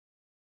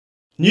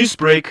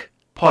Newsbreak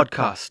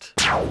podcast.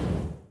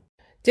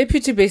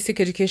 Deputy Basic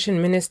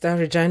Education Minister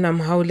Reginah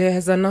Mhaule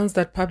has announced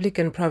that public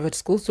and private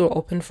schools will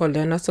open for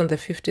learners on the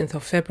 15th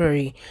of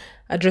February.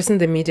 Addressing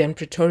the media in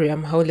Pretoria,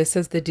 Mhaule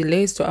says the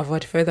delay is to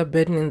avoid further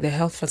burdening the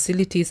health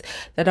facilities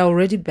that are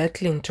already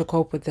battling to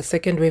cope with the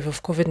second wave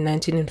of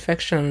COVID-19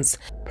 infections.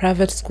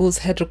 Private schools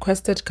had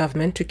requested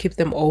government to keep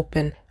them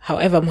open.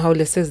 However,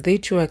 Mhaule says they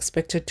too are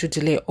expected to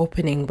delay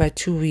opening by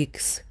 2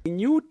 weeks.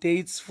 New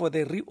dates for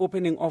the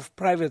reopening of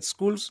private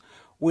schools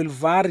will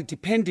vary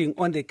depending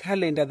on the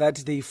calendar that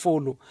they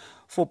follow.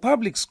 For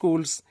public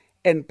schools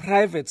and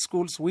private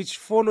schools which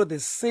follow the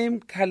same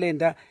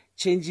calendar,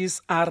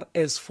 changes are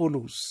as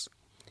follows.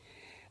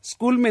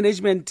 School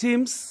management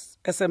teams,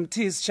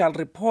 SMTs, shall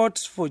report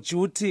for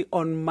duty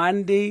on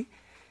Monday,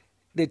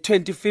 the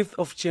 25th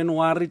of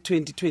January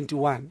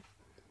 2021.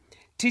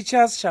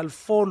 Teachers shall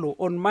follow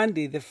on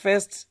Monday, the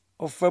 1st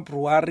of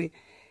February.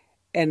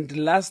 And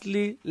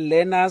lastly,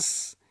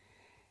 learners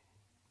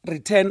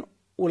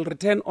will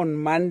return on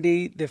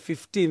Monday, the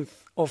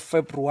 15th of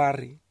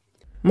February.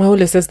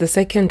 Mhaule says the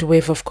second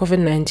wave of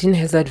COVID-19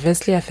 has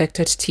adversely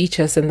affected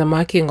teachers in the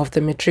marking of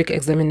the matric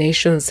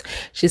examinations.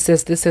 She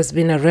says this has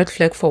been a red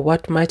flag for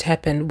what might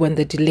happen when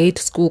the delayed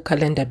school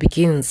calendar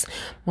begins.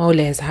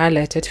 Mhaule has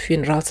highlighted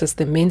funerals as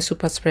the main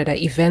super spreader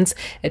events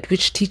at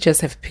which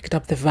teachers have picked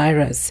up the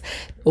virus.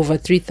 Over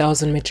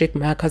 3,000 matric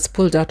markers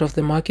pulled out of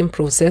the marking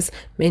process,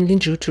 mainly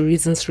due to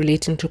reasons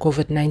relating to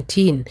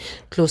COVID-19.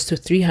 Close to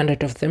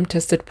 300 of them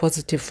tested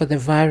positive for the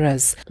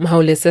virus.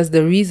 Mhaule says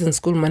the reason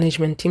school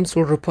management teams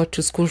will report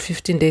to school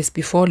 15 days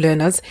before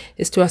learners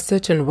is to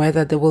ascertain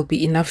whether there will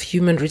be enough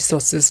human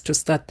resources to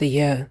start the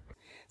year.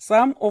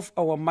 Some of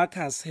our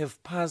markers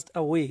have passed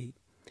away,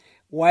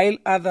 while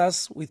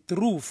others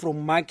withdrew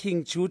from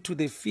marking due to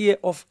the fear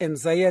of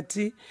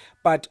anxiety,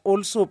 but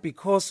also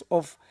because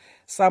of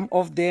some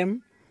of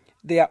them,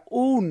 their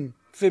own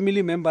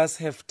family members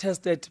have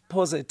tested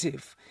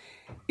positive.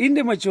 In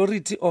the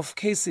majority of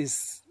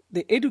cases,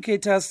 the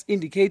educators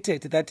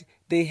indicated that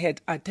they had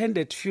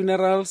attended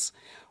funerals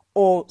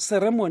or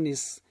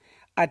ceremonies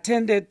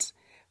attended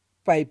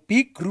by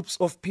big groups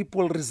of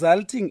people,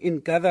 resulting in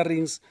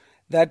gatherings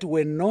that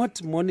were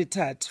not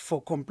monitored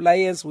for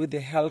compliance with the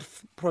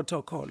health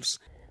protocols.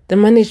 The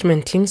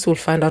management teams will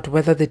find out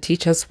whether the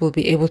teachers will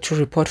be able to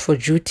report for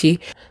duty,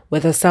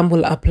 whether some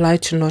will apply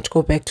to not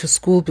go back to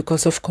school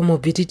because of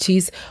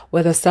comorbidities,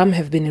 whether some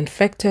have been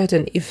infected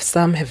and if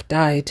some have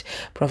died.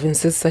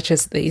 Provinces such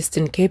as the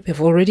Eastern Cape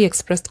have already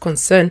expressed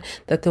concern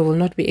that they will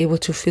not be able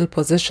to fill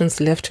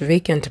positions left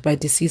vacant by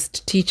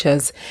deceased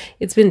teachers.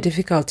 It's been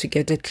difficult to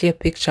get a clear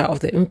picture of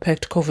the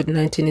impact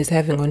COVID-19 is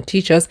having on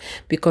teachers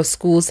because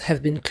schools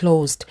have been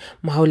closed.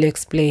 Mhaule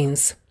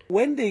explains.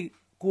 When they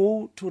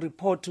go to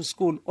report to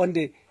school on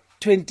the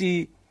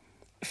 25th,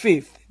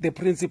 the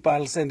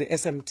principals and the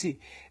SMT,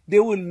 they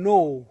will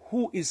know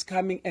who is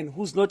coming and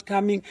who's not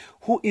coming,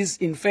 who is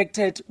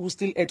infected, who's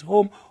still at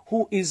home,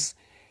 who is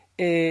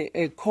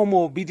a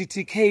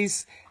comorbidity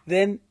case.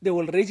 Then they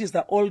will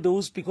register all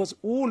those, because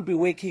we will be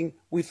working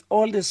with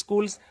all the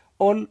schools,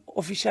 all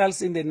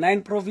officials in the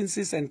 9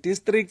 provinces and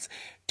districts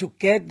to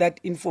get that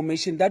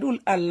information. That will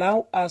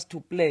allow us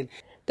to plan.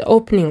 The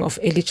opening of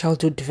early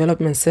childhood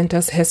development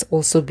centers has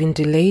also been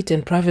delayed,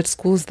 and private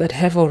schools that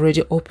have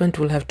already opened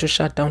will have to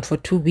shut down for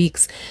 2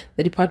 weeks.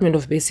 The Department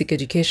of Basic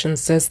Education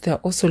says they are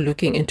also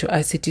looking into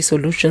ICT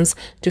solutions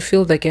to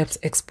fill the gaps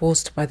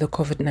exposed by the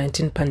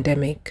COVID-19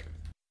 pandemic.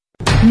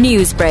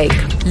 Newsbreak,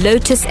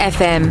 Lotus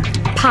FM,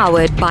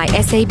 powered by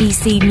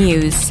SABC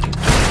News.